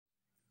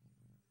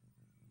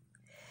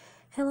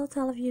Hello to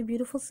all of you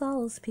beautiful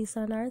souls. Peace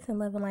on earth and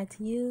love and light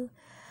to you.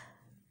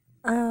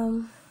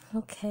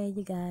 Okay,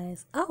 you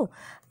guys. Oh,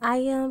 I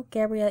am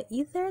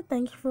GabrielleEther.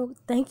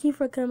 Thank you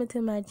for coming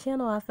to my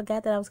channel. I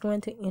forgot that I was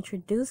going to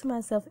introduce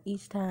myself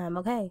each time.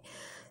 Okay.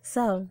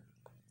 So,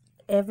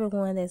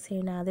 everyone that's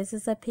here now, this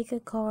is a pick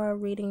a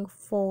card reading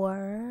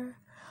for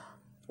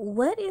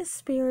what is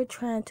spirit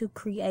trying to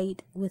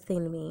create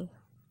within me.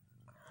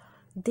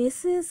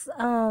 This is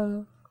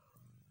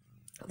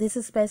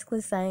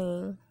basically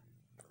saying,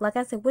 like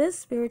I said, what is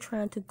spirit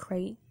trying to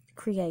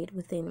create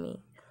within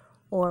me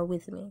or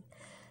with me?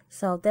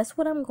 So that's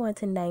what I'm going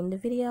to name the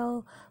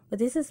video. But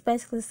this is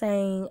basically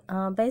saying,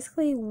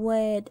 basically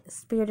what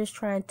spirit is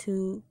trying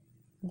to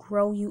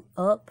grow you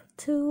up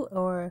to,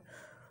 or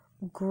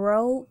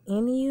grow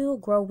in you,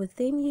 grow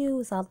within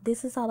you.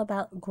 This is all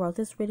about growth.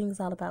 This reading is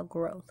all about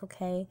growth,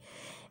 okay?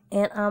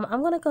 And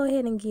I'm going to go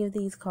ahead and give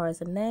these cards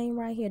a name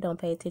right here.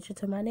 Don't pay attention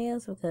to my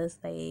nails because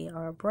they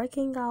are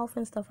breaking off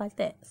and stuff like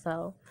that.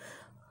 So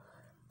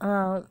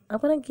I'm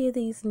going to give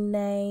these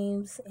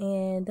names,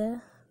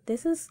 and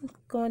this is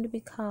going to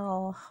be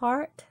called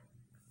Heart.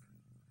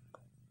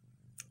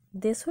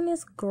 This one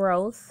is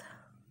Growth.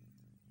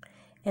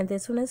 And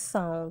this one is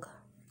Song.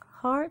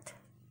 Heart,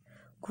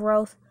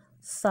 Growth,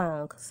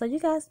 Song. So you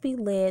guys be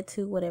led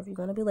to whatever you're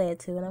going to be led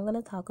to. And I'm going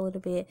to talk a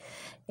little bit.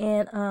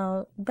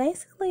 And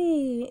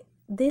basically,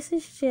 this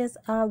is just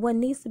what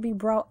needs to be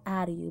brought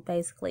out of you,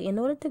 basically. In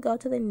order to go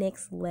to the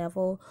next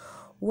level,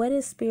 what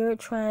is spirit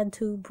trying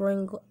to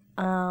bring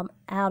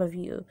out of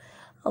you?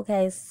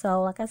 Okay,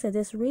 so like I said,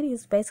 this reading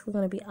is basically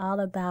going to be all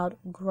about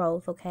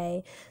growth,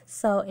 okay?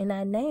 So, and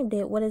I named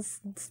it, what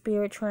is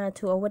spirit trying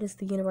to, or what is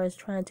the universe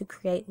trying to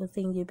create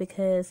within you?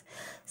 Because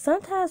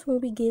sometimes when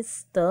we get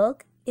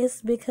stuck,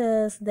 it's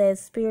because that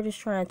spirit is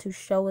trying to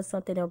show us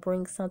something or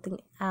bring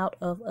something out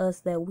of us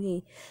that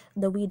we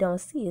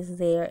don't see is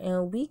there.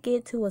 And we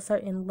get to a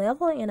certain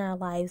level in our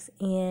lives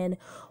and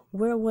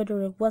we're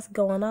wondering what's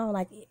going on.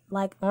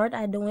 Like aren't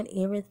I doing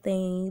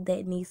everything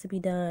that needs to be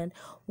done?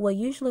 Well,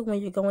 usually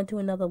when you're going to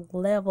another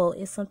level,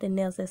 it's something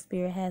else that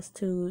spirit has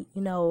to,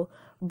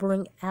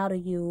 bring out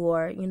of you,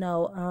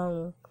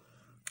 or,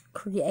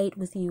 create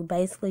with you,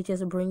 basically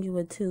just bring you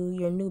into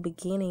your new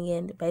beginning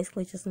and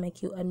basically just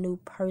make you a new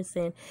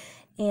person.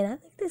 And I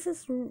think this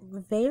is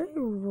very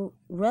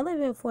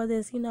relevant for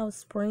this,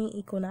 spring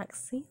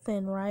equinox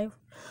season, right?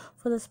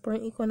 For the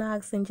spring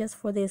equinox and just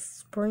for this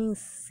spring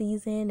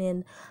season.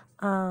 And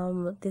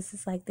this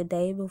is like the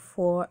day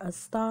before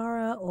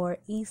Astara or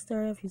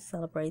Easter, if you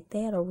celebrate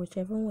that, or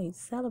whichever one you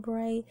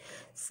celebrate.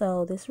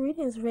 So this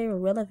reading is very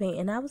relevant,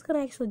 and I was going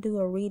to actually do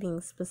a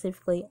reading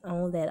specifically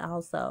on that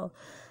also.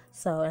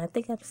 So, and I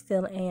think I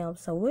still am.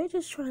 So we're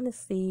just trying to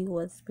see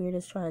what spirit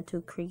is trying to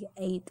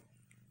create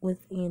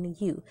within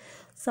you.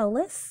 So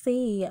let's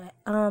see.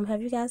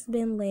 Have you guys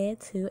been led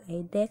to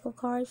a deck of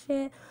cards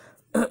yet?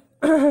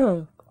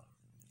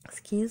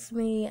 Excuse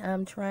me.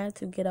 I'm trying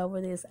to get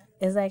over this.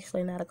 It's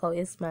actually not a cold.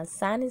 It's my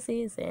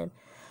sinuses. And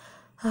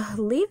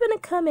leave in the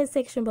comment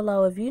section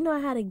below if you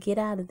know how to get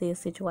out of this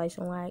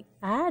situation. Like,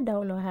 I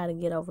don't know how to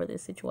get over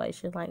this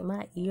situation. Like,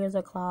 my ears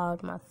are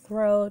clogged, my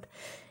throat.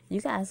 You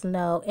guys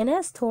know. And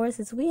as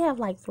Tauruses, we have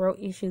like throat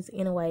issues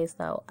anyways,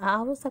 though. I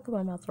always talk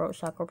about my throat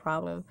chakra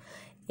problem.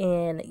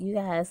 And you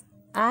guys,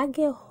 I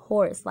get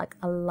hoarse like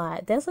a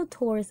lot. That's a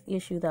Taurus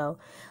issue, though.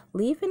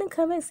 Leave in the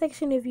comment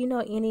section if you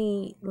know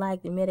any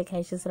like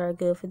medications that are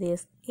good for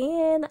this.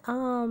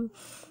 And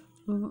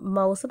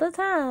most of the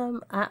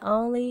time I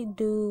only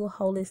do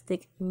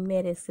holistic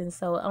medicine,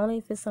 so only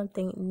if it's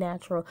something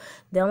natural.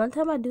 The only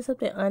time I do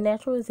something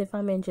unnatural is if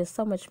I'm in just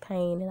so much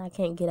pain and I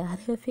can't get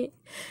out of it.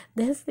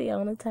 That's the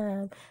only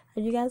time.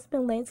 Have you guys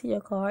been late to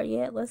your card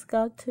yet? Let's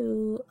go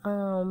to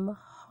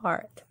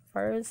Heart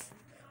first.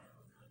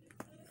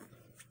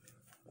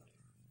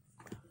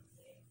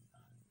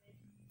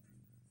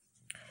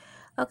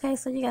 Okay,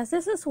 so you guys,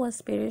 this is what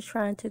spirit is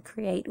trying to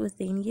create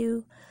within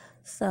you.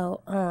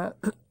 So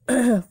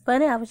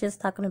funny, I was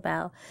just talking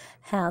about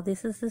how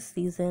this is the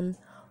season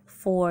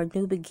for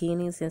new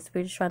beginnings, and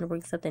spirit is trying to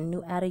bring something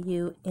new out of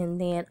you.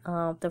 And then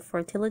the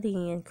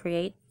fertility and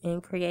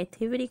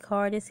creativity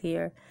card is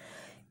here.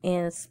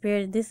 And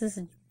spirit, this is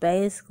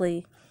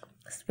basically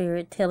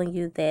spirit telling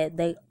you that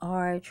they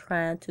are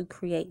trying to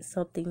create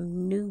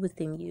something new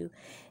within you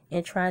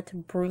and trying to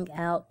bring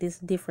out this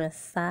different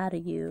side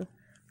of you.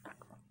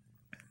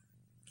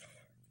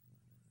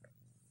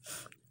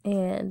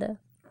 And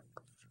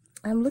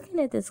I'm looking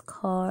at this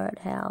card,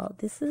 how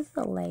this is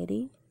a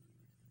lady,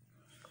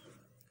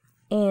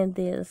 and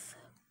this,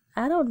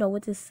 I don't know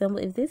what this symbol,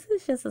 if this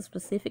is just a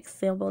specific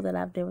symbol that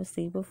I've never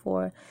seen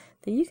before,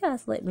 then you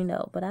guys let me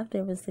know. But I've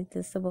never seen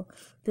this symbol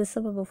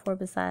before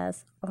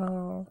besides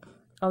on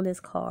this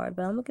card.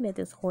 But I'm looking at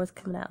this horse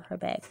coming out her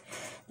back,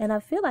 and I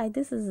feel like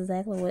this is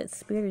exactly what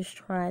spirit is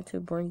trying to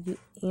bring you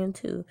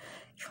into.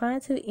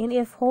 And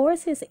if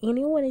horse is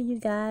any one of you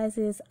guys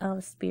is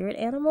spirit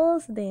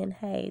animals, then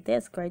hey,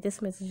 that's great. This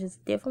message is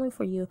definitely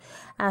for you.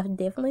 I've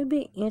definitely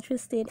been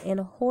interested in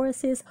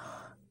horses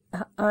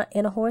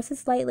in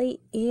horses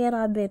lately, and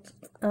I've been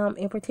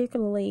in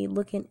particularly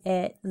looking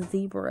at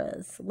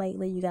zebras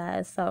lately, you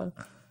guys. So,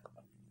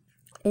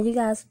 and you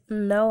guys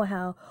know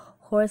how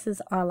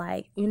horses are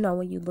like, you know,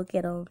 when you look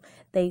at them,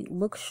 they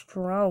look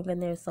strong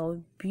and they're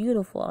so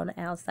beautiful on the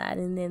outside,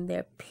 and then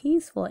they're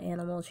peaceful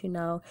animals, you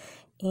know,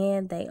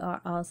 and they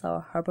are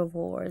also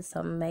herbivores.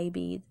 So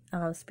maybe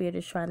Spirit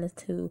is trying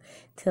to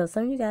tell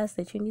some of you guys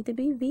that you need to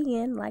be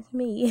vegan like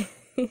me.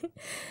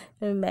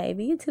 And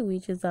maybe to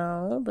each his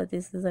own, but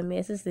this is a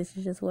message. This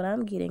is just what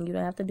I'm getting. You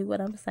don't have to do what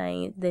I'm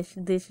saying. This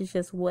is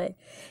just what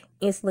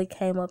instantly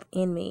came up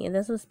in me, and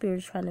that's what Spirit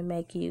is trying to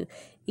make you.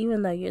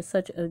 Even though you're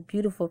such a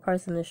beautiful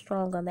person and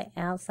strong on the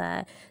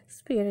outside,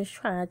 Spirit is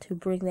trying to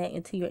bring that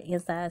into your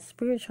inside.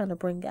 Spirit is trying to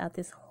bring out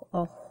this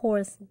a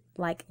horse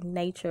like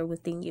nature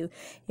within you.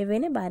 If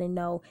anybody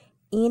know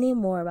any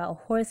more about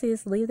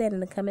horses, leave that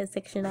in the comment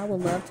section. I would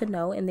love to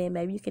know, and then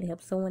maybe you can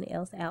help someone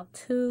else out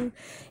too.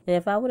 And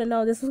if I would have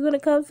known this was going to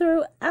come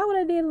through, I would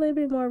have did a little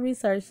bit more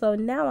research. So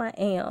now I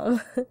am.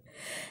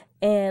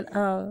 And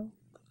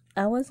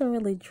I wasn't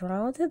really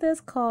drawn to this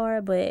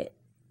card, but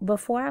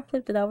before I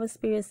flipped it over,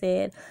 Spirit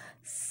said,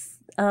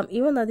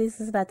 even though this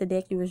is not the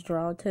deck you was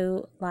drawn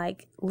to,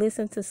 like,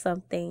 listen to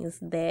some things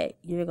that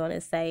you're going to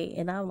say.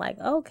 And I'm like,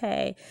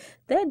 okay,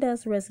 that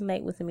does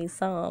resonate with me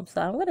some.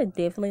 So I'm going to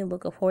definitely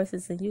look up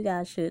horses, and you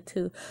guys should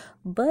too.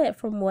 But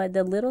from what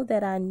the little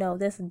that I know,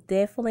 that's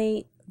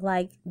definitely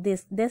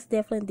that's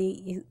definitely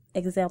the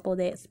example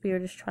that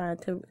Spirit is trying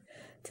to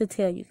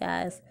tell you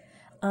guys.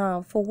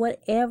 For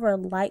whatever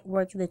light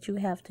work that you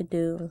have to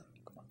do,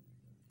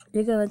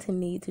 you're going to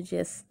need to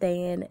just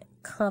stand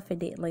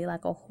confidently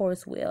like a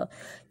horse will.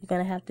 You're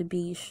going to have to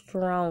be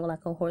strong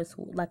like a horse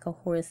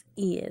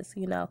is,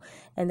 you know.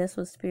 And that's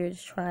what Spirit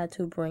is trying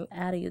to bring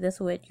out of you. That's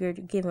what you're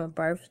giving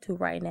birth to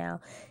right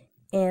now.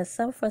 And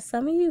for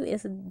some of you,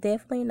 it's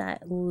definitely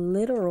not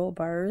literal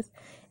birth.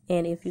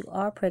 And if you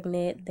are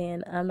pregnant,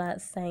 then I'm not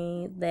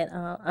saying that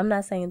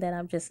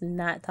I'm just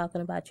not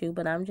talking about you,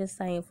 but I'm just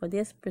saying for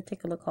this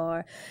particular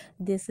card,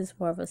 this is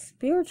more of a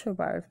spiritual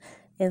birth.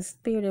 And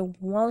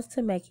Spirit wants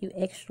to make you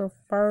extra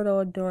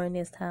fertile during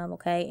this time,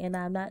 okay? And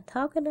I'm not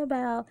talking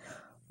about,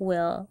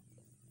 well,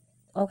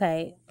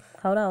 okay,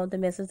 hold on. The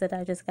message that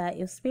I just got.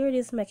 If Spirit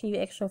is making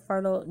you extra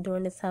fertile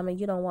during this time and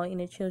you don't want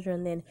any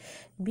children, then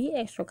be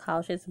extra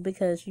cautious,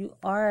 because you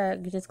are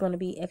just going to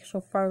be extra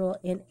fertile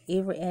in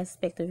every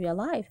aspect of your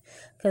life.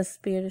 Because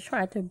Spirit is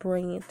trying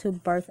to to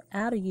birth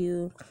out of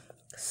you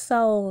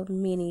so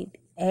many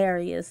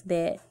areas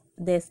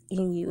that's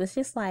in you. It's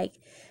just like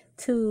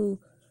too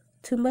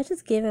much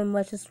is given,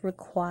 much is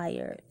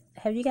required.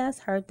 Have you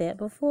guys heard that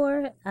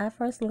before? I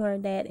first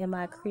learned that in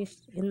my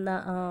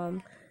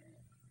Christian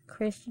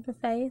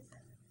faith,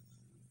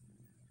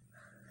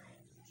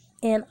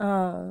 and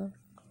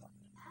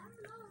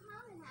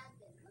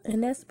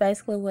that's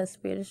basically what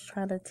Spirit is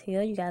trying to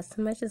tell you guys.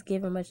 Too much is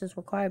given, much is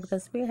required,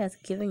 because Spirit has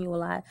given you a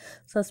lot.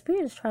 So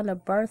Spirit is trying to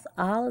birth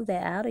all of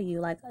that out of you.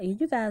 Like,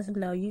 you guys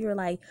know, you're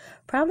like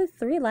probably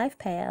 3 life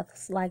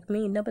paths like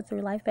me, number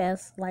 3 life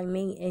paths like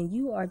me, and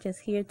you are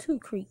just here to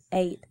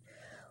create.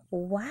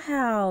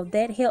 Wow,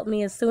 that helped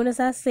me as soon as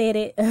I said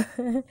it.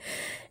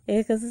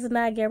 Because it's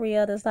not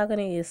Gabrielle that's talking,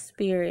 to you, it's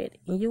Spirit.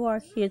 And you are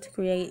here to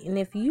create. And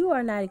if you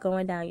are not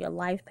going down your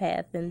life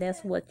path, then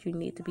that's what you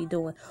need to be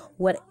doing.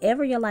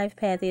 Whatever your life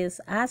path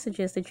is, I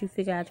suggest that you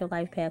figure out your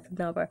life path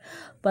number.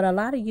 But a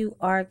lot of you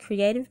are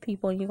creative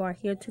people, and you are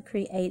here to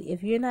create.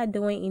 If you're not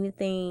doing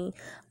anything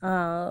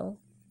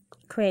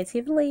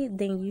creatively,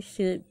 then you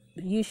should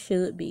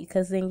be,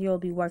 because then you'll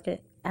be working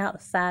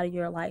outside of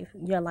your life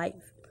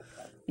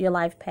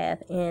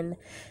path, and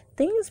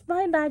things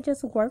might not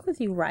just work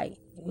with you right,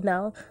 you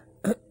know.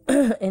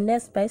 And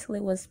that's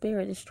basically what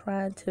Spirit is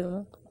trying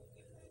to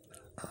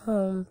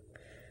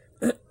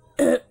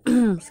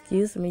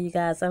excuse me, you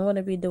guys, I'm going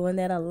to be doing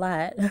that a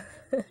lot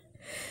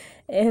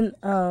in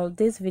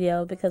this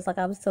video, because like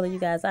I was telling you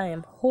guys, I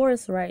am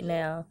hoarse right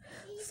now.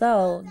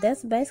 So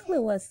that's basically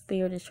what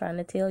Spirit is trying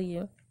to tell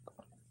you,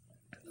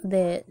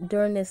 that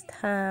during this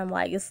time,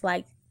 like, it's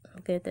like,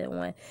 get that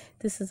one,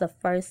 this is the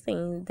first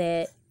thing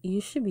that you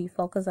should be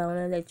focused on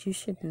and that you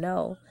should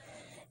know.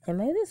 And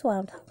maybe that's why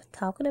I'm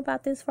talking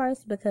about this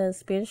first, because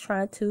Spirit is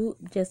trying to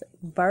just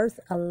birth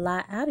a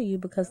lot out of you,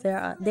 because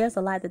there's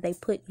a lot that they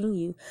put in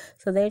you.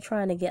 So they're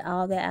trying to get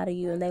all that out of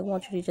you, and they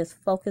want you to just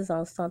focus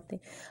on something.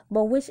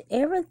 But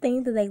whichever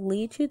thing that they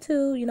lead you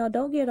to, you know,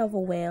 don't get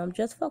overwhelmed.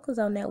 Just focus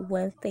on that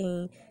one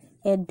thing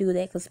and do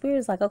that, because Spirit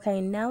is like,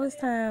 okay, now it's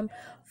time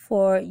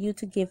for you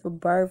to give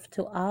birth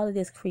to all of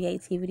this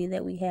creativity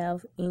that we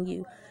have in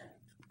you.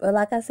 But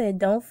like I said,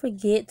 don't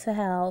forget to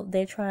how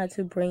they're trying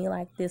to bring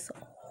like this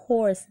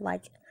horse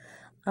like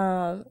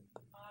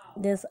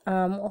horse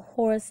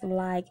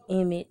like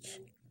image,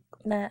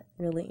 not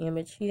really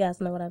image, you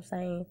guys know what I'm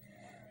saying,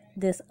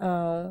 this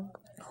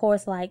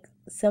horse like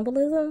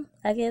symbolism,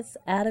 I guess,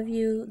 out of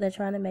you. They're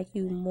trying to make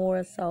you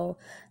more so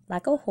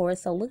like a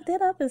horse. So look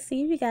that up and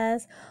see if you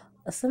guys,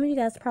 some of you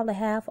guys probably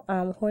have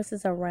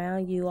horses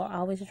around you, are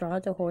always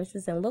drawn to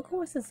horses, and look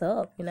horses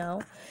up, you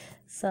know.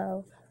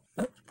 So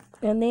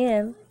And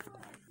then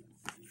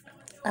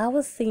I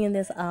was seeing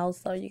this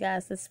also, you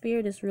guys. The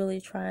spirit is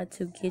really trying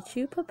to get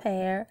you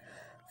prepared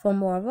for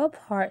more of a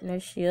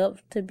partnership,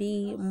 to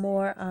be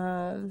more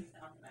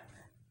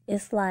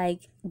it's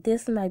like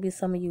this might be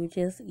some of you,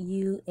 just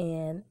you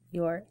and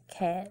your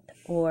cat,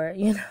 or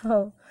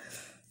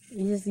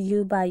just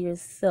you by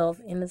yourself,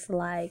 and it's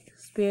like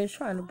spirit's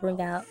trying to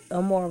bring out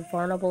a more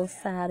vulnerable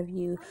side of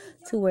you,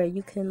 to where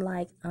you can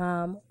like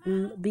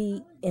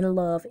be in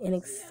love and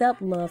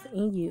accept love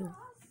in you.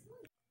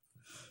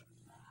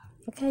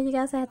 Okay, you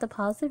guys, I have to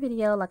pause the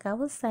video. Like I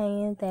was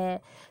saying,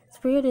 that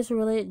spirit is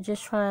really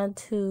just trying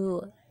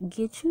to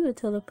get you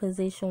into the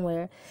position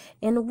where,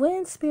 and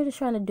when spirit is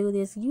trying to do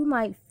this, you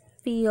might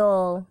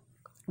feel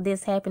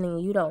this happening.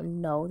 You don't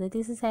know that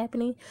this is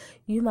happening.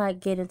 You might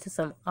get into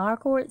some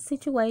awkward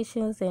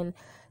situations and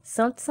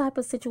some type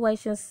of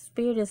situations.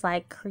 Spirit is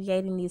like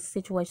creating these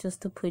situations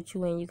to put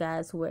you in, you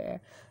guys,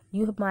 where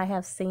you might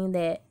have seen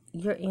that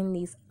you're in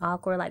these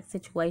awkward like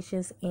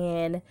situations,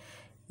 and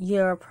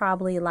you're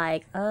probably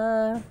like,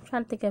 I'm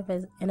trying to think of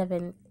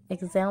an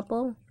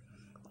example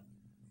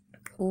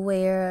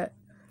where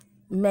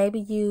maybe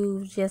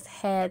you just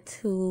had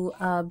to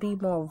be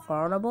more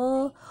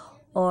vulnerable,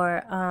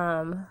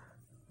 or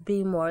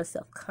be more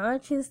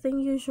self-conscious than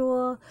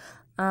usual,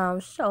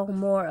 show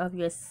more of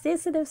your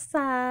sensitive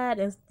side.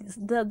 And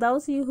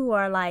those of you who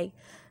are like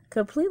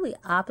completely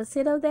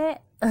opposite of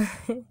that,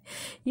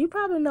 you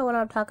probably know what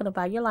I'm talking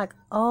about. You're like,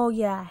 oh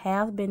yeah, I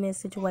have been in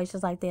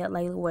situations like that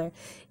lately, where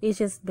it's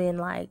just been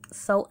like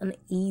so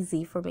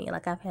uneasy for me.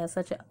 Like I've had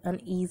such an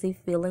uneasy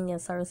feeling in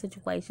certain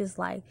situations.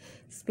 Like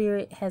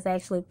spirit has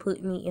actually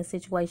put me in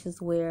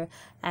situations where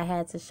I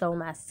had to show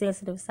my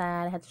sensitive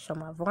side, I had to show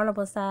my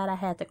vulnerable side, I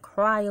had to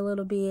cry a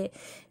little bit.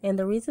 And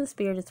the reason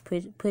spirit is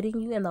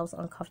putting you in those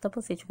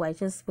uncomfortable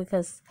situations,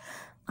 because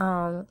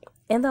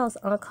in those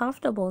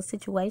uncomfortable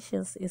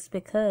situations, is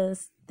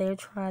because they're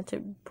trying to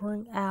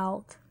bring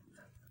out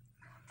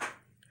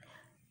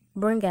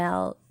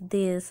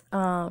this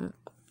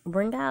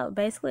bring out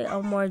basically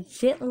a more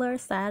gentler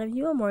side of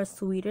you, a more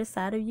sweeter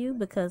side of you,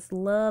 because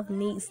love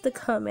needs to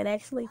come in,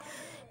 actually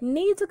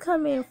need to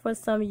come in for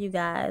some of you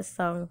guys.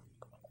 So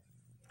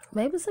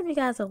maybe some of you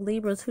guys are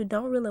Libras who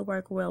don't really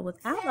work well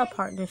without a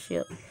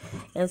partnership,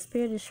 and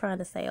spirit is trying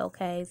to say,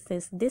 okay,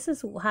 since this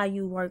is how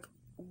you work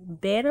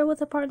better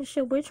with a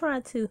partnership, we're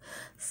trying to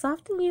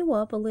soften you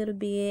up a little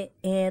bit,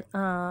 and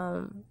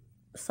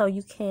so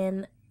you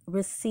can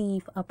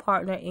receive a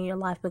partner in your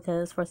life.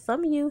 Because for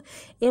some of you,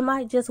 it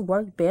might just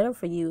work better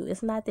for you.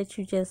 It's not that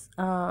you just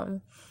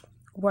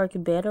work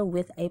better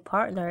with a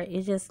partner,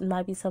 it just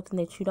might be something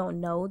that you don't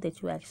know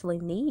that you actually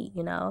need,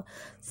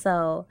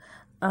 so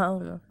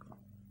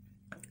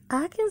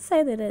I can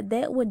say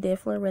that would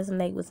definitely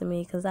resonate with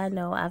me, because I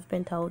know I've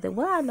been told that,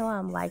 well, I know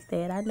I'm like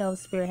that. I know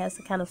spirit has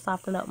to kind of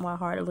soften up my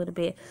heart a little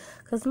bit,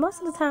 because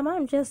most of the time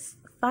I'm just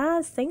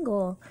fine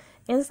single.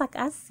 And it's like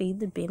I see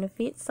the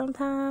benefits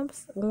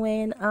sometimes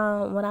when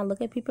I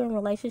look at people in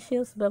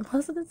relationships, but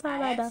most of the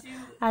time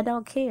I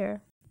don't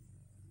care.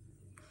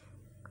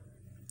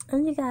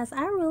 And you guys,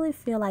 I really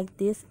feel like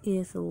this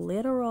is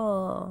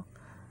literal.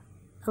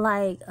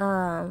 Like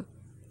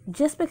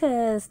just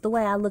because the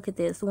way I look at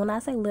this, when I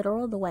say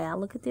literal, the way I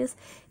look at this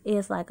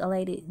is like a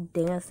lady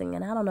dancing.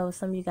 And I don't know if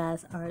some of you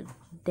guys are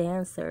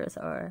dancers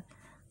or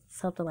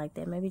something like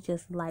that. Maybe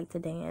just like to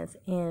dance.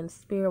 And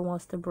spirit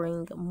wants to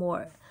bring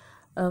more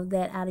of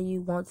that out of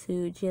you. Want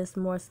to just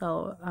more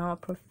so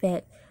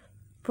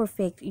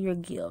perfect your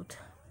gift.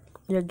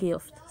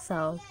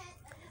 So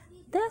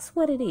that's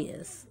what it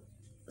is.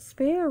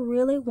 Spirit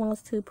really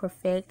wants to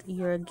perfect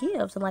your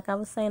gifts. And like I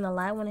was saying, a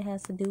lot when it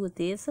has to do with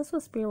this, that's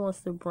what spirit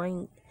wants to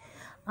bring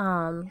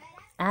out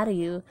of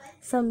you.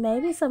 So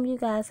maybe some of you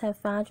guys have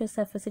found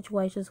yourself in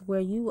situations where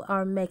you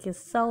are making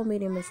so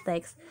many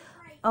mistakes.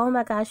 Oh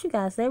my gosh, you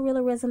guys, that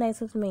really resonates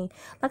with me.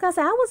 Like I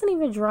said, I wasn't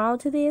even drawn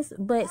to this,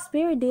 but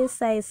spirit did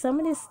say some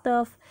of this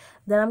stuff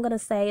that I'm going to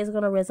say is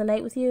going to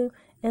resonate with you.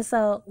 And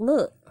so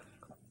look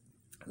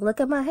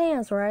at my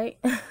hands, right?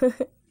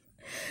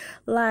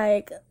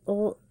 Like,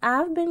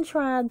 I've been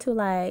trying to,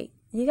 like,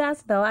 you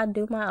guys know I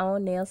do my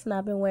own nails, and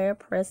I've been wearing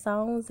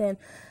press-ons, and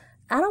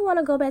I don't want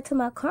to go back to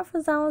my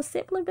comfort zone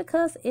simply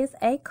because it's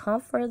a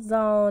comfort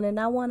zone, and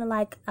I want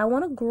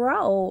to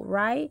grow,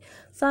 right?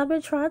 So I've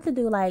been trying to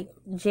do, like,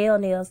 gel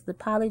nails, the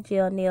poly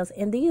gel nails,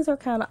 and these are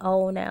kind of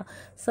old now.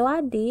 So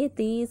I did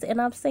these, and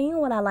I'm seeing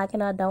what I like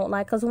and I don't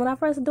like, because when I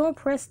first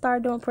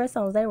started doing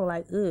press-ons, they were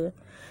like, ugh.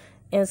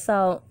 And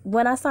so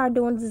when I started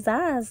doing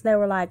designs, they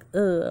were like,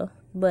 ugh.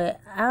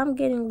 But I'm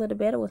getting a little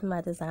better with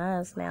my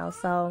designs now.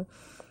 So,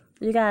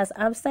 you guys,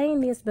 I'm saying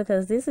this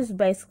because this is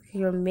basically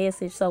your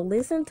message. So,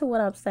 listen to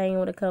what I'm saying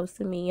when it comes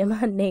to me and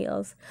my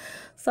nails.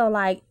 So,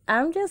 like,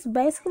 I'm just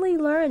basically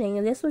learning.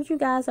 And this is what you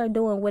guys are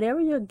doing.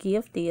 Whatever your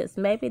gift is.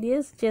 Maybe it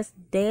is just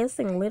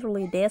dancing,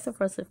 literally dancing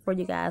for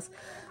you guys.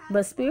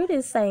 But Spirit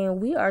is saying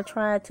we are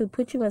trying to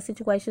put you in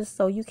situations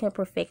so you can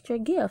perfect your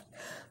gift.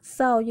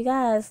 So, you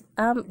guys,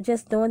 I'm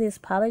just doing these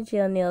poly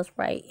gel nails,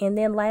 right? And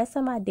then last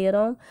time I did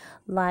them,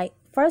 like,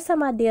 first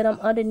time I did them,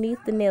 underneath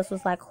the nails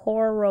was like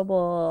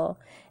horrible.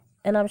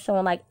 And I'm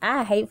showing, like,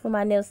 I hate for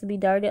my nails to be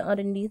dirty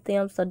underneath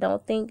them. So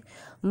don't think,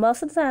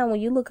 most of the time when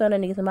you look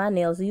underneath my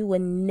nails, you would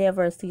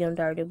never see them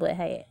dirty. But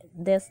hey,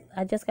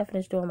 I just got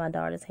finished doing my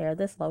daughter's hair,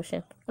 this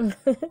lotion.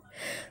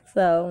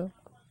 So,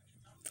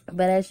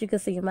 but as you can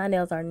see, my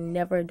nails are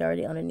never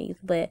dirty underneath.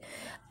 But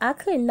I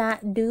could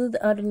not do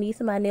the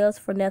underneath of my nails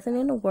for nothing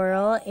in the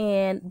world.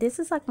 And this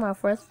is like my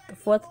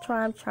fourth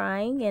time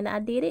trying, and I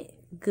did it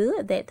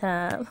good that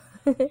time.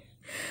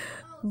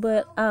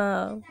 But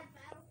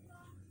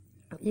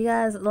you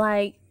guys,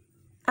 like,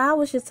 I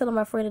was just telling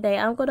my friend today,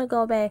 I'm gonna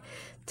go back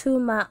to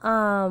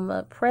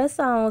my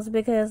press-ons,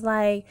 because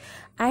like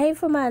I hate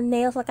for my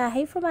nails, like I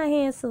hate for my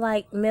hands to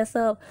like mess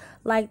up.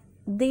 Like,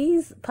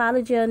 these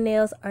polygel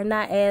nails are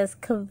not as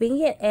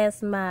convenient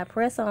as my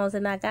press-ons,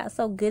 and I got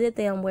so good at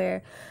them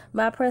where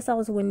my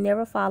press-ons would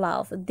never fall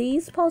off.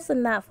 These supposed to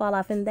not fall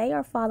off, and they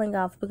are falling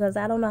off because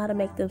I don't know how to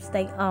make them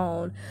stay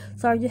on.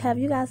 So have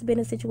you guys been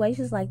in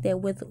situations like that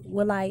with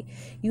like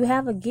you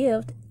have a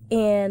gift,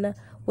 and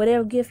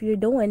whatever gift you're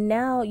doing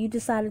now, you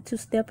decided to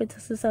step into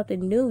something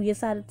new. You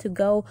decided to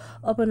go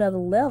up another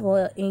level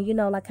and, you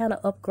know, like kind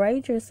of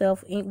upgrade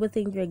yourself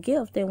within your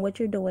gift and what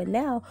you're doing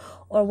now,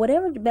 or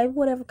whatever, maybe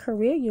whatever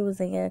career you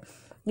was in.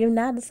 You've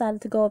now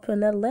decided to go up to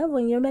another level,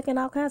 and you're making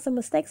all kinds of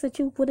mistakes that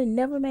you would have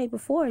never made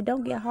before.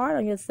 Don't get hard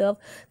on yourself,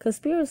 because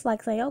Spirit's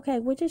like saying, okay,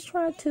 we're just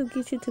trying to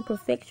get you to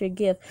perfect your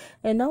gift.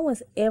 And no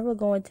one's ever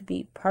going to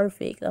be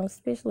perfect. I'm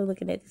especially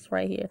looking at this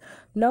right here.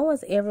 No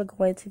one's ever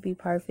going to be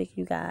perfect,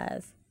 you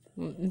guys.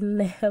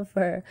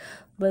 Never.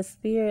 But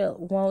Spirit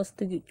wants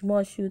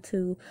you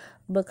to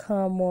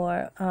become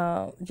more,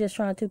 just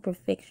trying to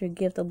perfect your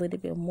gift a little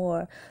bit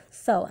more.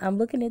 So I'm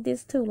looking at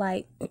this too,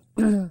 like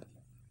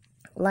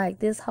like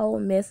this whole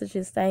message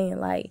is saying,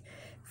 like,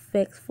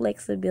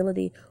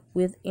 flexibility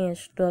within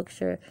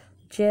structure.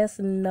 Just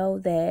know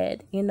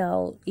that, you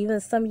know,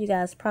 even some of you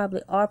guys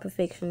probably are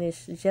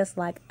perfectionists, just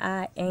like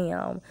I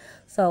am.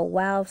 So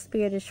while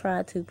Spirit is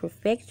trying to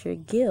perfect your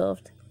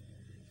gift,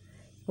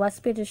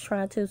 Spirit is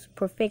trying to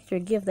perfect your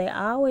gift,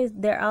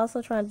 they're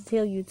also trying to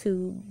tell you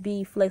to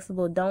be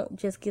flexible. Don't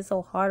just get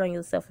so hard on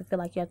yourself and feel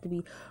like you have to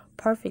be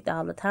perfect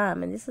all the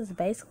time. And this is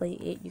basically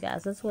it, you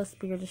guys. This is what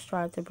Spirit is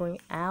trying to bring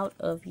out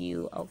of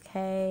you,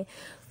 okay?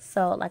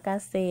 So like I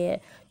said,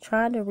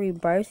 trying to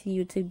rebirth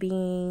you to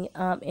being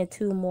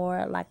into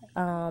more like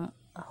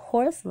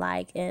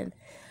horse-like, and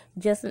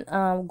just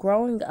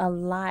growing a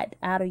lot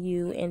out of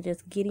you, and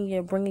just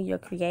bringing your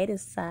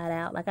creative side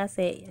out. Like I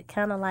said,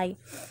 kind of like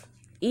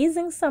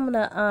easing some of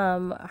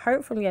the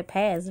hurt from your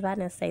past, if I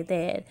didn't say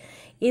that.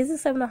 Easing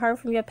some of the hurt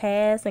from your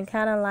past, and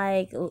kind of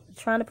like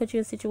trying to put you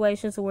in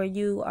situations where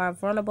you are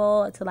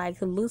vulnerable, to like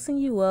loosen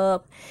you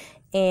up,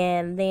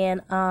 and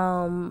then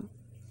kind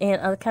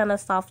of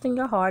soften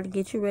your heart to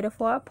get you ready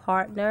for a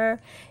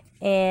partner.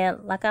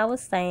 And like I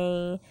was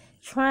saying,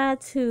 try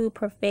to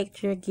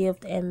perfect your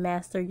gift and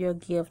master your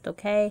gift,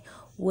 okay?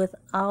 With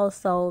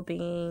also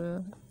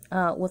being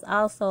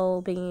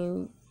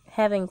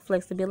having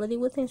flexibility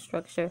within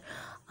structure.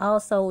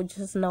 Also,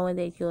 just knowing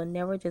that you'll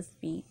never just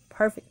be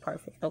perfect,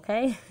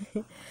 okay?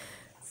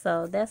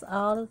 So that's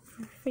all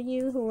for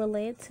you who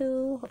relate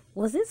to.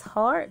 Was this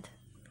hard?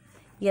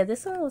 Yeah,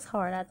 this one was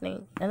hard, I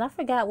think. And I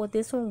forgot what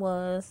this one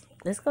was.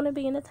 It's going to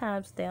be in the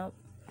timestamp.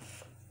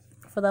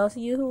 For those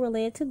of you who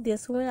relate to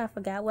this one, I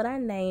forgot what I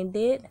named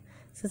it,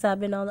 since I've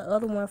been on the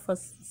other one for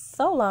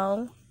so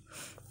long.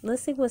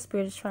 Let's see what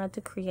Spirit is trying to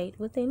create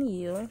within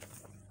you.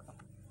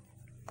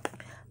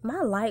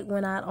 My light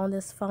went out on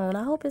this phone.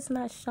 I hope it's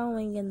not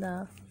showing in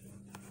the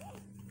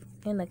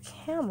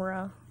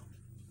camera.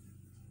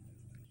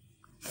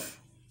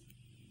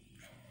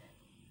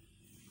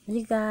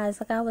 You guys,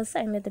 like I was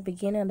saying at the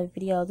beginning of the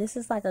video, this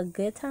is like a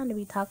good time to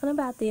be talking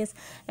about this.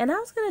 And I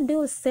was going to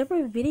do a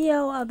separate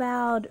video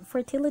about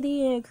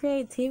fertility and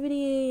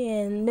creativity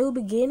and new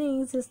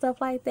beginnings and stuff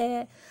like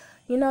that.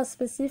 You know,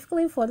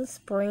 specifically for the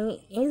spring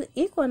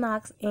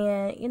equinox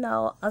and, you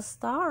know,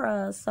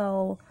 Astara.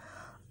 So,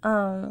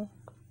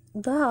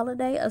 the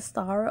holiday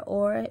Astara,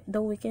 or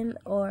the Wiccan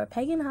or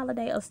pagan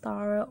holiday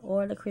Astara,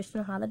 or the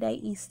Christian holiday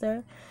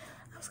Easter.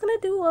 I was gonna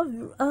do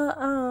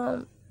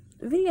a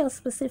video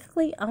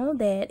specifically on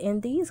that,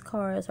 and these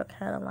cards are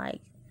kind of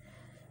like,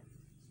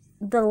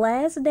 the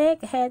last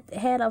deck had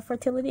a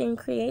fertility and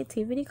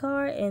creativity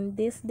card, and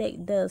this deck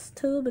does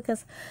too,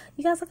 because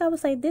you guys, like I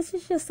was saying, this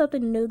is just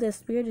something new that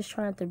Spirit is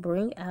trying to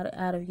bring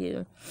out of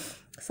you.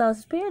 So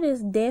Spirit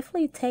is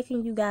definitely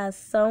taking you guys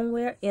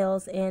somewhere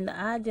else. And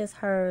I just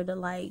heard,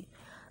 like,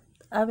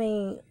 I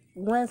mean,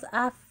 once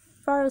I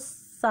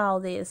first saw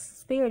this,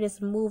 Spirit is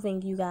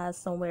moving you guys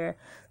somewhere.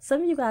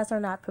 Some of you guys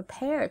are not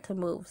prepared to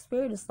move.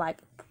 Spirit is like,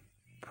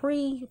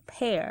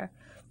 prepare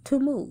to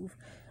move.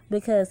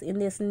 Because in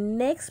this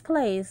next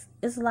place,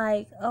 it's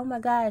like, oh my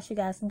gosh, you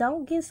guys,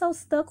 don't get so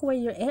stuck where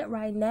you're at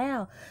right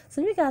now.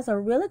 Some of you guys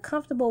are really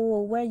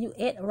comfortable with where you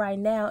at right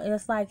now. And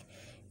it's like,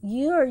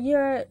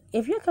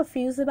 if you're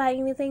confused about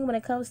anything when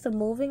it comes to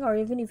moving, or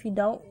even if you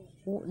don't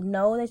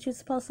know that you're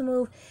supposed to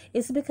move,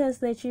 it's because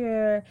that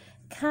you're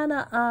kind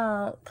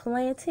of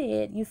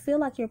planted. You feel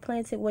like you're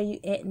planted where you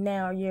at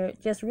now. You're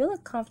just really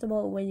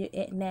comfortable where you're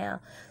at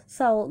now.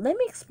 So let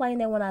me explain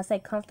that when I say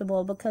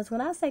comfortable, because when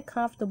I say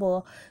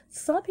comfortable,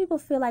 some people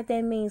feel like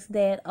that means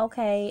that,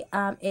 okay,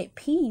 I'm at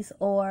peace,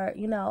 or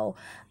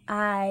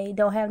I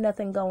don't have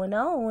nothing going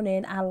on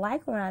and I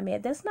like where I'm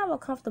at. That's not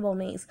what comfortable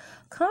means.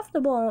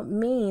 Comfortable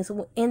means,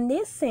 in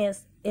this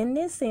sense,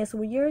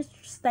 when you're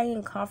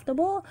staying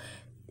comfortable,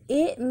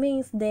 it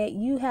means that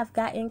you have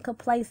gotten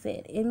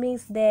complacent. It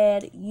means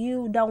that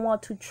you don't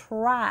want to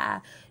try.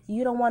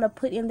 You don't want to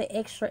put in the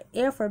extra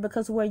effort,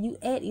 because where you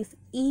at is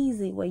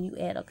easy where you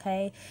at,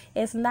 okay?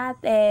 It's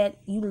not that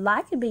you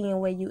like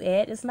being where you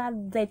at. It's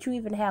not that you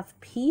even have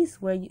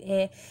peace where you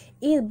at.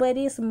 But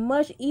it's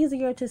much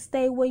easier to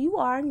stay where you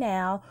are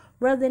now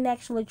rather than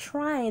actually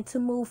trying to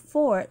move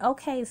forward.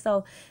 Okay,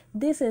 so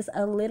this is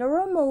a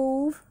literal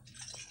move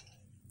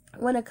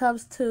when it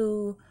comes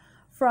to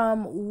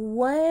from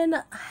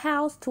one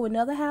house to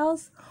another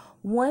house,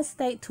 one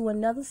state to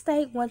another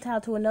state, one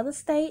town to another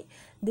state.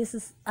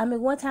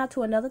 One town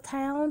to another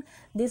town.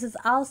 This is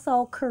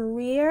also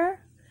career.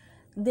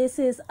 This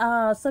is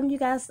some of you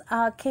guys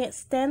can't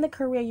stand the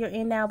career you're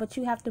in now, but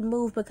you have to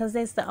move because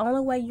that's the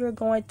only way you're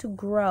going to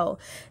grow.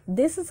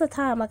 This is a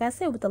time, like I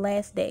said with the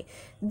last day,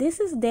 this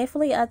is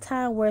definitely a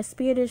time where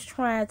spirit is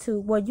trying to,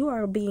 where you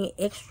are being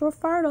extra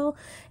fertile.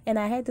 And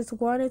I had this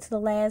warning to the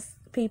last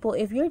people: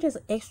 if you're just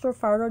extra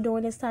fertile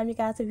during this time, you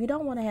guys, if you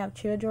don't want to have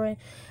children,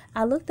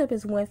 I looked up,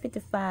 it's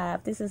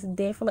 1:55. This is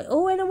definitely,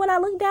 oh, and when I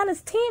look down,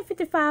 it's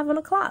 10:55 on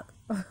the clock.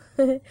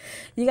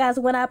 You guys,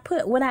 when I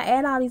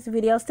add all these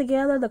videos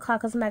together, the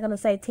clock is not going to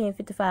say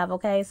 10:55,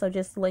 okay? So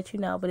just to let you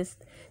know, but it's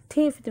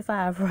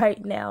 10:55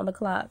 right now on the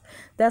clock.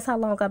 That's how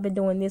long I've been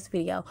doing this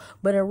video.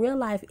 But in real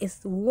life, it's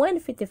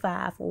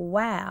 1:55.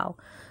 Wow.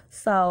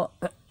 So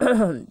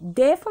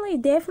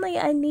definitely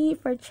a need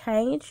for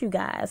change, you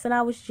guys. And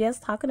I was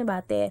just talking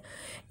about that.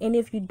 And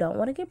if you don't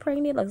want to get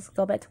pregnant, let's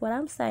go back to what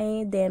I'm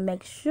saying, then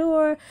make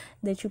sure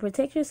that you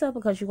protect yourself,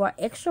 because you are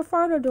extra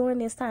fertile during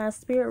this time.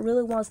 Spirit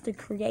really wants to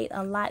create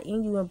a lot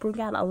in you and bring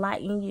out a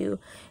lot in you.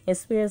 And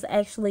Spirit's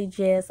actually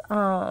just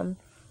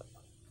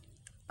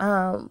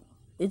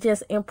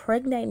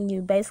impregnating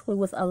you basically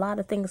with a lot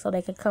of things so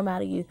they can come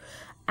out of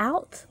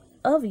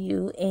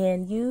you,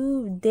 and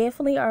you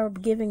definitely are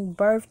giving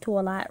birth to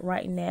a lot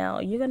right now.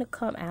 You're gonna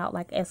come out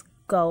like as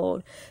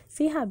gold.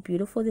 See how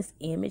beautiful this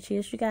image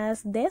is, you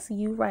guys? That's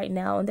you right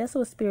now, and that's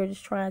what Spirit is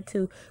trying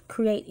to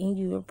create in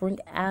you and bring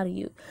out of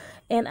you.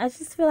 And I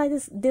just feel like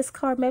this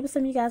card, maybe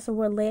some of you guys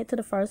were led to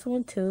the first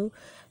one too,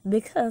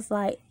 because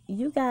like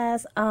you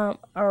guys are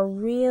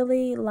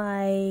really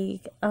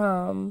like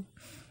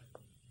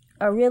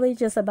are really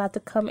just about to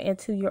come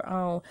into your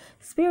own.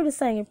 Spirit is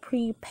saying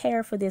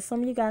prepare for this.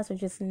 Some of you guys are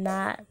just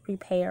not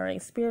preparing.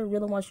 Spirit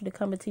really wants you to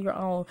come into your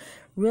own,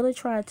 really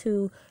try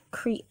to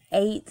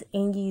create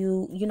in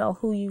you,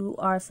 who you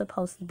are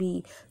supposed to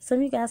be. Some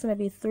of you guys may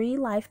be 3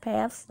 life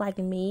paths like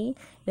me.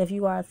 And if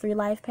you are a 3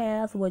 life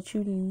paths, what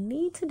you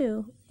need to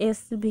do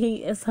is to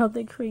be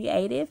something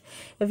creative.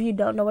 If you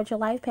don't know what your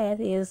life path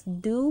is,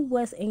 do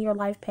what's in your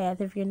life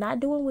path. If you're not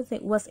doing with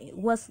it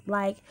what's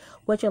like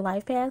what your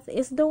life path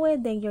is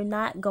doing, then you're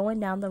not going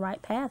down the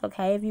right path.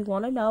 Okay, if you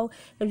want to know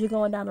if you're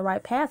going down the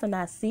right path or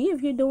not, see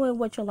if you're doing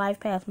what your life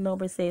path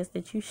number says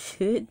that you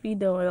should be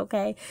doing.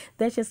 Okay,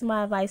 that's just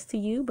my advice to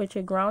you. But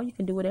you're grown, you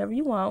can do whatever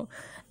you want.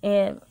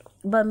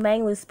 But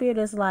mainly Spirit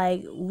is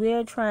like,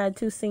 we're trying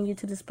to send you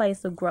to this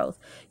place of growth.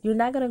 You're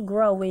not going to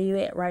grow where you're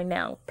at right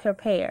now.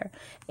 Prepare.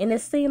 And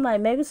it seemed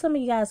like maybe some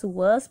of you guys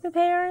was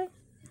preparing,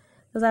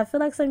 because I feel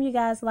like some of you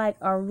guys like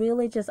are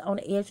really just on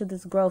the edge of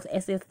this growth,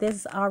 as if this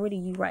is already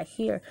you right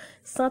here.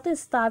 Something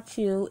stopped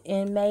you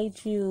and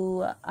made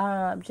you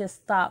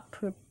just stop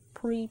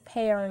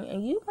preparing,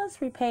 and you must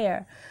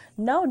prepare.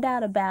 No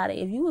doubt about it.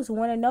 If you was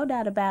wondering, no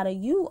doubt about it,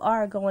 you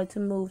are going to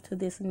move to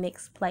this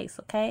next place,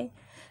 okay?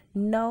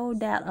 No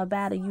doubt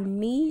about it. You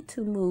need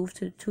to move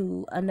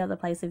to another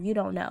place. If you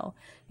don't know,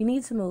 you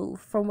need to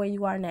move from where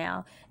you are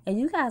now. And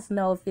you guys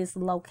know if it's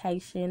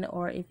location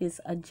or if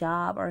it's a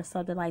job or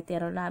something like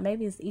that or not.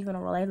 Maybe it's even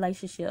a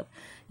relationship.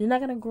 You're not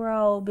going to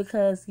grow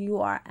because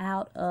you're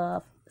out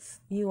of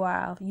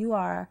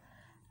order.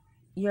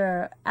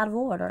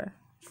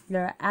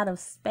 You're out of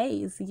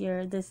space.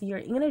 Your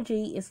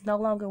energy is no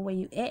longer where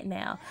you at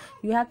now.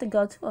 You have to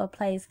go to a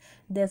place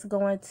that's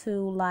going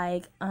to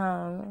like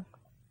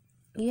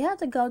you have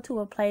to go to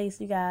a place,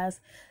 you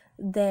guys,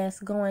 that's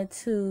going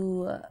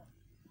to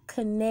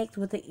connect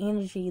with the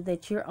energy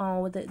that you're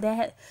on, with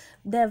that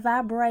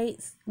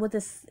vibrates with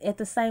this at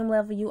the same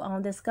level you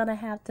on. It's gonna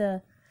have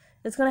to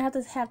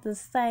have the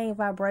same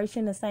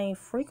vibration, the same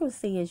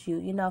frequency as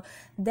you.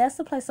 That's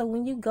the place. So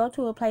when you go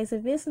to a place,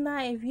 if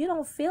you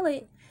don't feel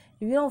it,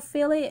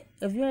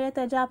 if you're at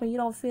that job and you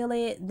don't feel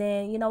it,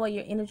 then you know what,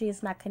 your energy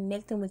is not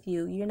connecting with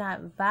you. You're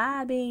not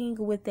vibing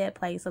with that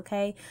place,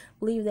 okay?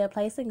 Leave that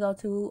place and go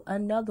to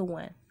another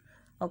one,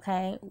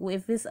 okay?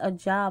 If it's a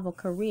job or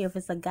career, if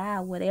it's a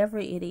guy, whatever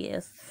it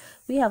is.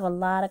 We have a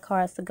lot of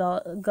cards to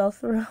go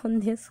through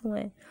on this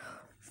one.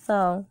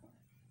 So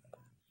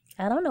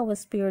I don't know what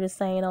Spirit is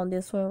saying on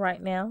this one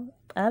right now.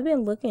 I've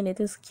been looking at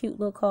this cute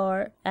little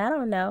card. I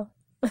don't know.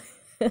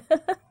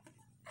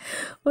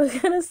 We're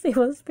gonna see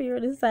what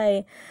Spirit is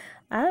saying.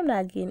 I'm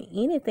not getting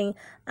anything.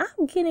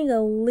 I'm getting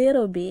a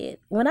little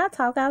bit. When I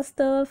talk out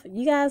stuff,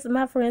 you guys,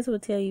 my friends will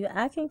tell you,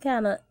 I can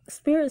kind of,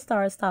 Spirit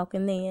starts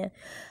talking then.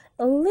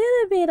 A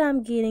little bit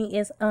I'm getting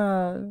is,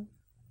 one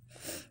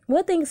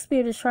thing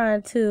Spirit is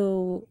trying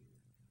to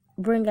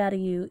bring out of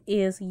you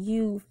is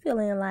you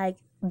feeling like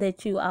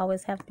that you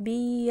always have to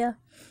be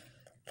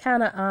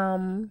kind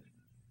of,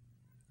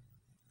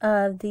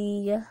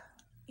 the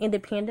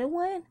independent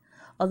one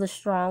or the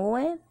strong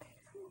one.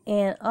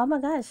 And oh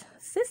my gosh,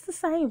 it's the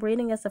same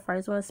reading as the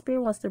first one.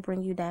 Spirit wants to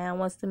bring you down,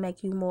 wants to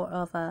make you more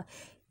of a,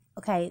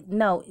 okay,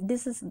 no,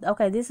 this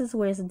is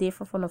where it's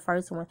different from the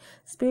first one.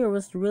 Spirit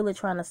was really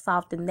trying to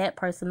soften that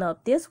person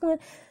up. This one,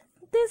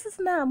 this is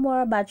not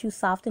more about you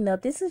softening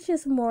up. This is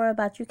just more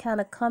about you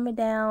kind of coming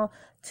down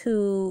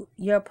to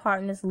your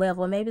partner's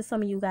level. Maybe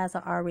some of you guys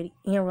are already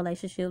in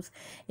relationships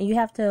and you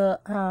have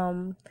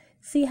to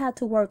see how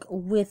to work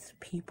with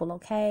people,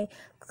 okay?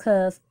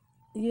 Because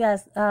you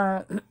guys,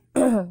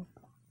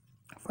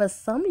 for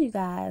some of you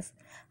guys,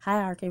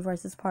 hierarchy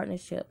versus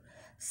partnership.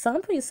 Some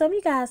of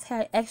you guys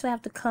actually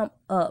have to come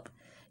up.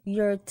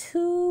 You're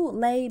too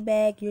laid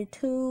back. You're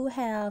too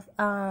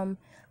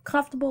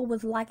comfortable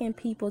with liking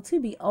people to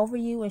be over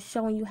you and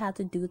showing you how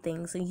to do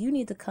things. And you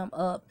need to come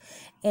up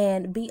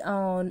and be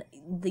on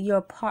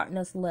your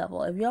partner's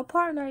level. If your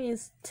partner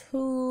is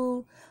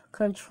too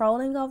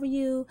controlling over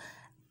you,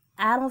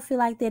 I don't feel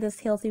like that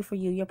is healthy for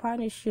you. Your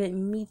partner should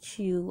meet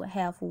you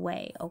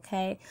halfway,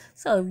 okay?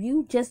 So if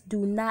you just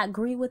do not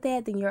agree with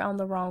that, then you're on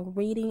the wrong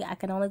reading. I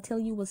can only tell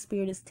you what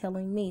Spirit is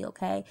telling me,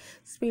 okay?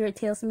 Spirit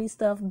tells me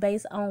stuff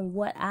based on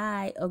what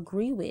I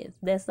agree with.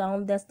 That's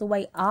the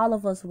way all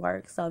of us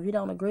work. So if you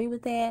don't agree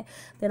with that,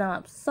 then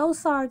I'm so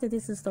sorry that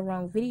this is the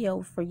wrong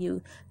video for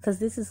you, because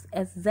this is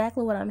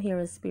exactly what I'm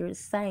hearing Spirit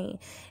saying.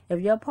 If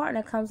your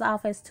partner comes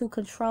off as too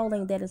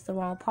controlling, that is the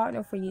wrong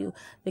partner for you,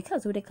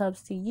 because when it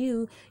comes to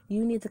you,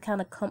 you need to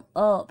kind of come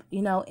up,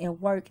 and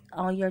work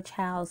on your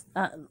child's,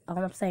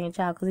 I'm saying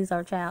child because these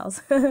are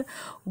childs,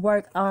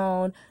 work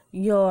on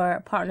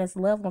your partner's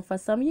level. For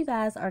some of you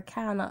guys are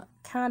kind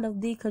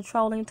of the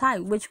controlling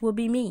type, which will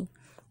be me,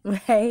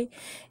 right?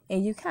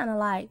 And you kind of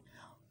like,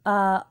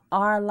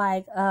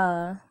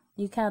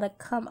 you kind of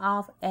come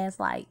off as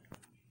like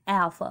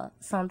alpha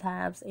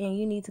sometimes, and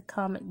you need to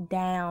come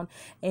down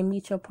and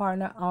meet your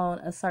partner on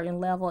a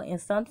certain level.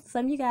 And some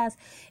of you guys,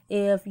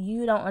 if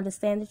you don't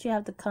understand that you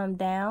have to come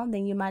down,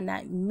 then you might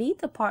not meet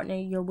the partner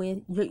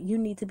you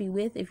need to be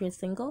with if you're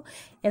single.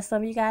 And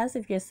some of you guys,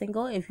 if you're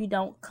single, if you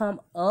don't come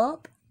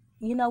up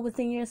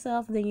within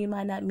yourself, then you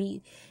might not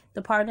meet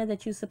the partner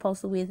that you're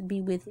supposed to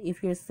be with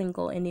if you're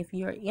single. And if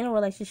you're in a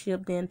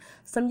relationship, then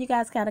some of you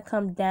guys gotta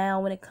come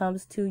down when it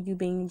comes to you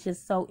being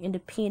just so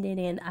independent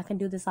and I can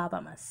do this all by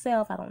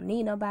myself, I don't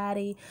need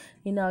nobody,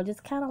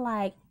 just kind of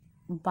like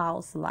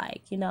boss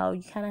like, you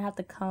kind of have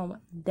to come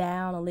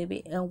down a little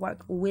bit and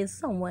work with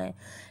someone.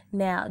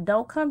 Now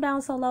don't come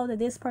down so low that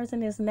this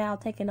person is now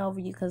taking over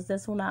you, because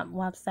that's what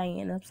I'm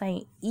saying. I'm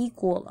saying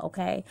equal,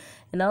 okay?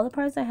 Another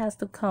person has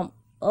to come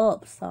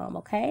up some,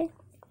 okay?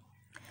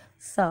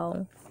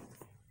 So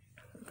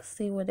let's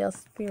see what else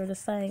Spirit is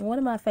saying. One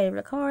of my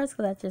favorite cards,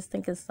 because I just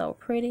think it's so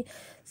pretty.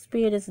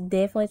 Spirit is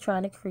definitely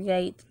trying to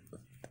create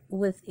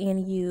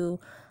within you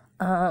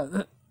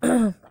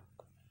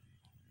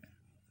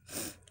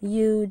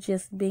you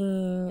just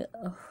being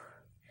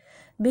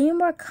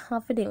more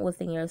confident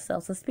within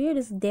yourself. So Spirit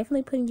is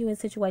definitely putting you in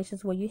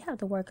situations where you have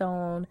to work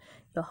on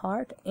your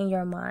heart and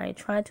your mind,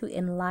 trying to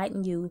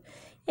enlighten you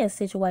in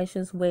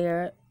situations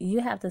where you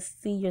have to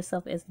see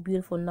yourself as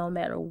beautiful no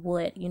matter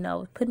what,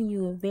 putting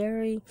you in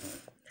very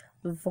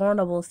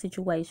vulnerable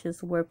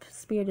situations where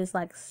Spirit is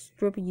like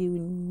stripping you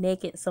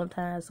naked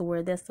sometimes,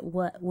 where that's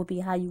what would be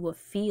how you would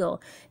feel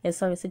in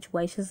certain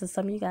situations. And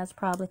some of you guys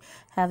probably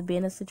have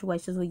been in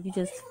situations where you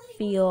just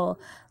feel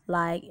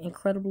like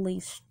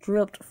incredibly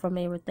stripped from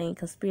everything,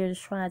 because Spirit is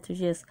trying to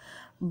just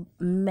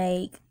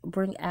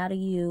bring out of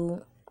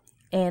you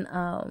and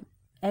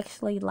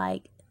actually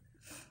like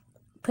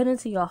put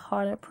into your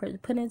heart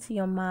and put into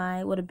your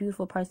mind what a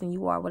beautiful person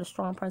you are, what a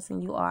strong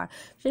person you are.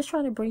 Just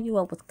trying to bring you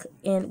up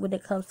when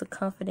it comes to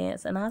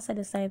confidence. And I'll say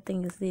the same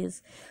thing as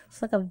this. It's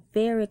like a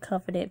very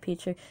confident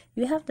picture.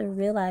 You have to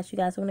realize, you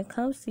guys, when it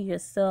comes to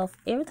yourself,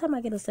 every time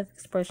I get a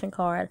self-expression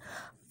card,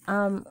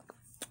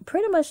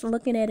 pretty much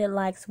looking at it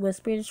like where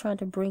Spirit is trying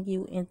to bring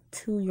you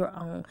into your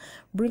own,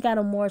 bring out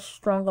a more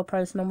stronger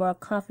person, a more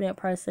confident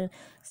person.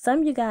 Some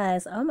of you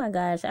guys, oh my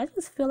gosh, I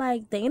just feel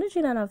like the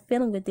energy that I'm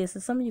feeling with this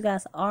is some of you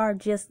guys are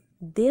just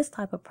this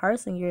type of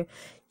person. You're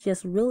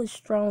just really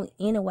strong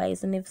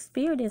anyways. And if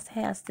Spirit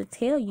has to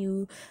tell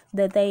you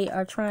that they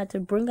are trying to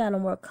bring out a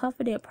more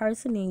confident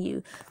person in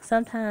you,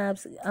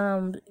 sometimes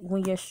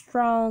when you're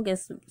strong,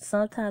 it's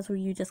sometimes when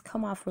you just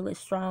come off really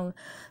strong.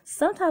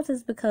 Sometimes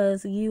it's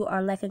because you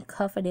are lacking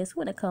confidence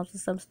when it comes to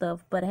some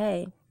stuff. But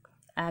hey,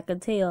 I can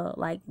tell,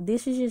 like,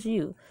 this is just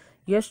you.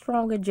 You're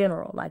strong in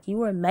general. Like, you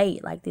were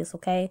made like this,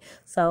 okay?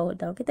 So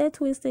don't get that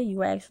twisted. You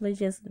were actually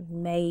just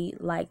made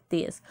like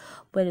this.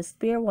 But the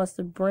Spirit wants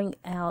to bring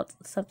out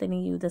something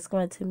in you that's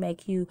going to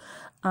make you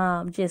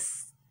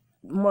just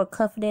more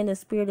confident. The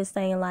Spirit is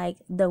saying, like,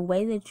 the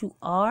way that you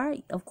are,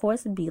 of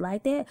course, be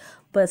like that,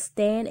 but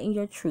stand in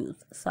your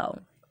truth.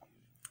 So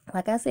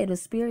like I said, the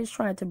Spirit is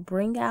trying to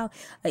bring out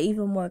an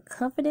even more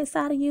confidence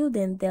out of you.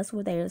 Then that's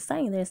what they're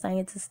saying. They're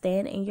saying to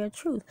stand in your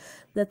truth.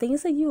 The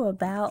things that you are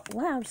about,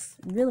 wow, I'm just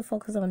really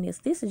focused on this.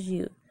 This is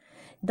you.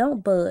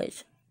 Don't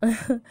budge.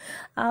 I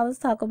always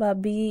talk about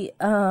when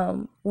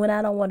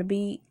I don't want to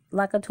be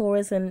like a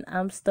Taurus and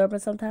I'm stubborn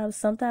sometimes.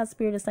 Sometimes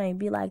Spirit is saying,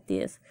 be like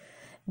this.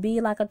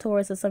 Be like a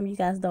Taurus, or some of you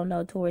guys don't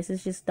know Taurus.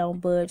 It's just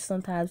don't budge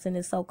sometimes, and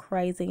it's so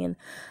crazy and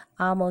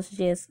almost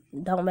just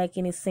don't make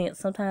any sense.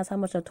 Sometimes how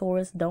much a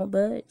Taurus don't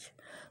budge.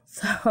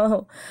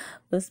 So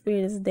the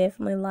Spirit is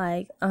definitely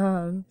like,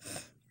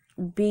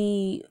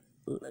 be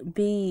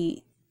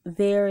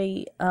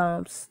very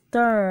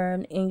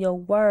stern in your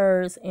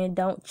words and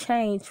don't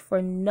change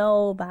for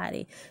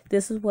nobody.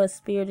 This is what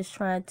Spirit is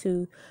trying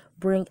to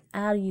bring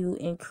out of you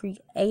and create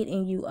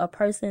in you a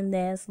person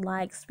that's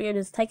like, Spirit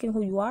is taking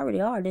who you already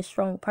are, this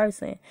strong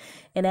person,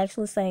 and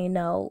actually saying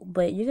no.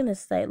 But you're gonna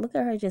say, look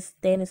at her just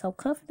standing so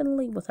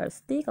confidently with her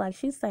stick, like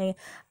she's saying,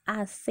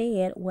 I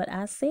said what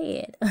I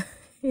said.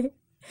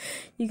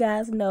 You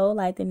guys know,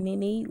 like the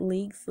Nene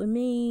Leaks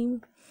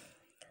meme.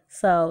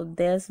 So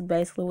that's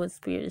basically what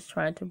Spirit is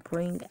trying to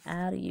bring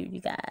out of you,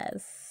 you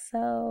guys.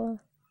 So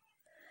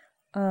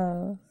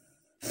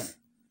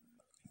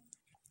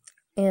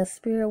and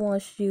Spirit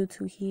wants you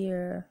to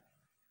hear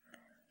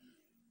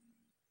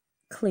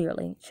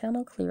clearly,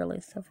 channel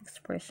clearly,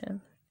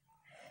 self-expression.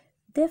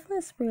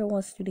 Definitely Spirit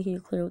wants you to hear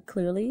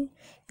clearly.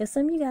 If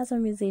some of you guys are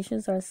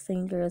musicians or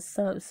singers,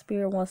 some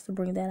Spirit wants to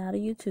bring that out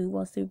of you too,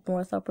 wants to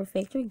more so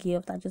perfect your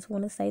gift. I just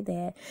want to say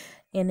that.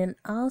 And then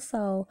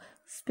also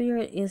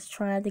Spirit is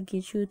trying to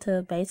get you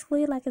to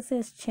basically, like it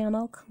says,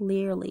 channel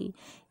clearly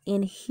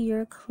and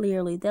hear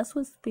clearly. That's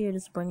what Spirit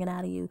is bringing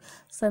out of you.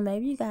 So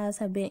maybe you guys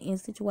have been in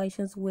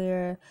situations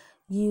where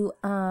you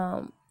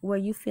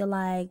feel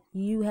like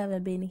you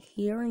haven't been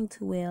hearing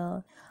too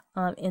well,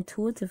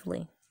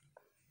 intuitively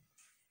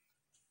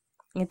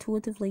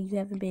you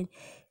haven't been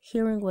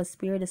hearing what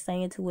Spirit is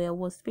saying too well.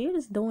 Well, Spirit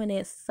is doing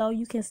it so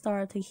you can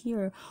start to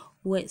hear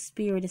what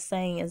Spirit is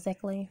saying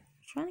exactly.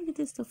 I'm trying to get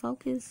this to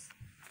focus.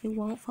 It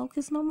won't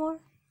focus no more.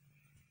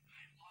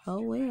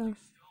 Oh well.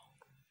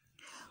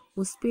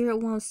 Well, Spirit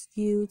wants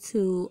you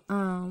to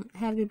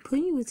have it put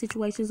you in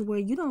situations where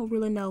you don't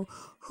really know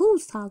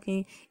who's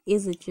talking.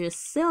 Is it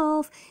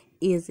yourself?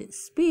 Is it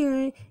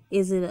Spirit?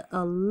 Is it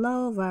a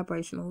low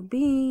vibrational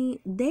being?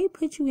 They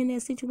put you in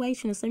that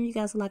situation, and some of you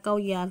guys are like, oh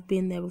yeah, I've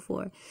been there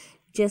before.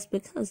 Just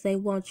because they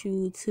want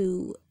you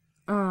to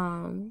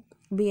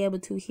be able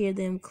to hear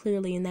them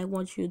clearly, and they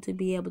want you to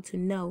be able to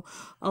know,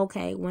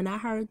 okay, when I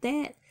heard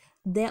that,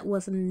 that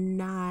was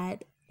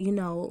not,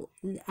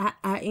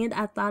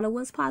 I thought it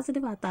was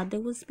positive. I thought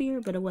it was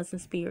Spirit, but it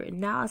wasn't Spirit.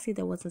 Now I see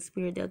there wasn't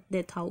Spirit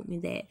that told me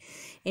that.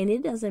 And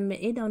it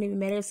don't even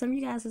matter if some of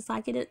you guys are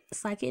psychic.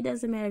 It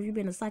doesn't matter if you've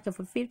been a psychic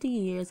for 50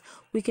 years.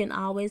 We can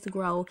always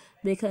grow,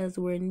 because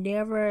we're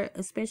never,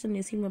 especially in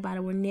this human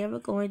body, we're never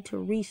going to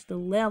reach the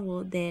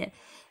level that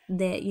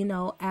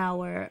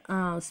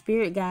our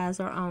spirit guides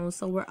are on.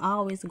 So we're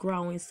always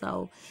growing.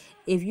 So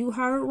if you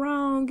heard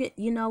wrong,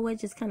 you know what,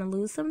 just kind of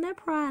lose some of that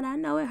pride. I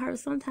know it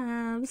hurts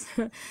sometimes.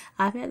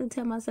 I've had to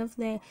tell myself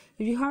that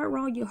if you heard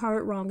wrong, you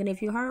heard wrong. And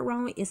if you heard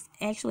wrong, it's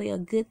actually a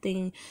good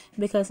thing,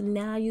 because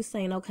now you're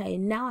saying, okay,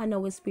 now I know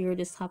what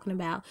Spirit is talking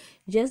about.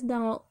 Just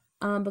don't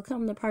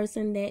become the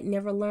person that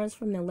never learns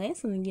from the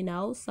lesson,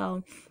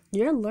 so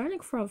you're learning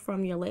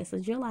from your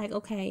lessons. You're like,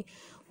 okay,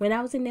 when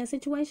I was in that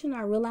situation,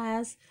 I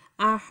realized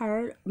I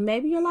heard,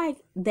 maybe you're like,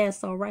 that's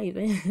so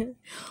Raven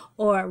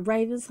or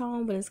Raven's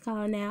home, but it's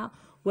calling out.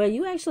 Well,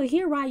 you actually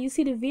hear right, you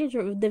see the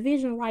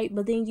vision right,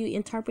 but then you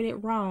interpret it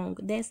wrong.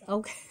 That's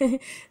okay.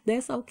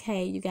 That's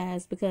okay, you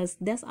guys, because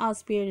that's all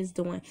Spirit is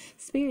doing.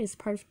 Spirit is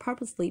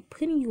purposely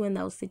putting you in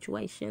those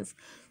situations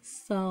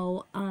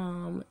so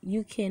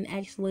you can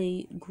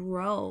actually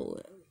grow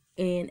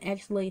and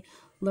actually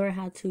learn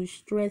how to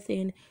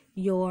strengthen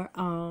your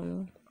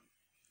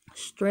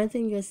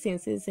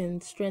senses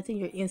and strengthen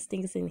your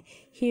instincts and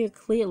hear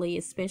clearly,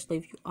 especially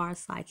if you are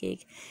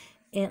psychic.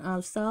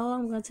 And so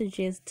I'm going to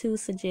just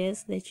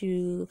suggest that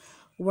you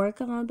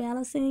work on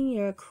balancing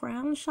your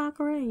crown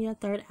chakra and your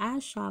third eye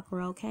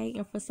chakra, okay?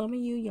 And for some of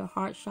you, your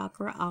heart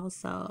chakra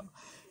also.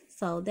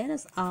 So that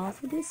is all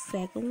for this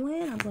second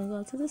one. I'm going to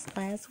go to this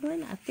last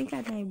one. I think I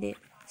named it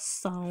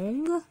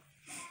Song.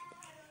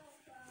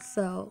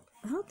 So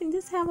I don't think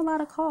this have a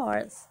lot of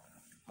cards.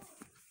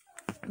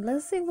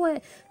 Let's see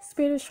what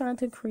Spirit is trying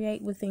to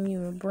create within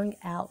you and bring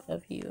out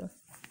of you.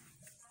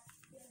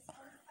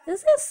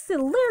 Is this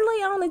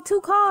literally only 2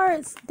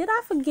 cards? Did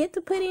I forget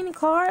to put any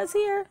cards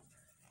here?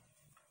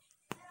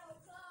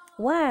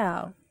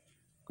 Wow.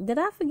 Did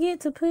I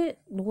forget to put,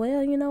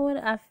 well, you know what?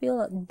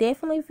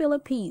 Definitely feel a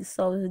peace.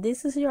 So if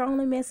this is your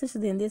only message,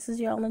 then this is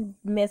your only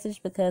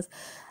message, because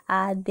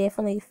I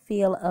definitely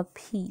feel a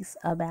peace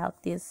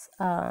about this,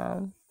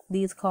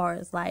 these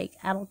cards. Like,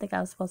 I don't think I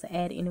was supposed to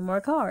add any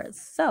more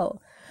cards. So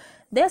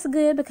that's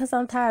good, because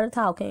I'm tired of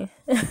talking.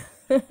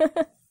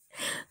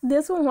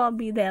 This one won't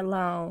be that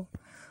long.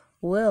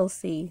 We'll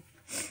see.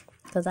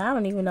 Because I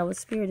don't even know what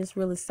Spirit is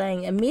really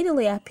saying.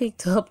 Immediately I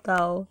picked up,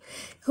 though,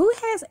 who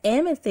has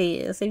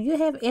amethyst? If you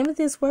have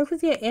amethyst, work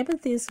with your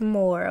amethyst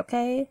more,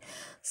 okay?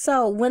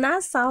 So when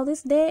I saw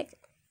this deck,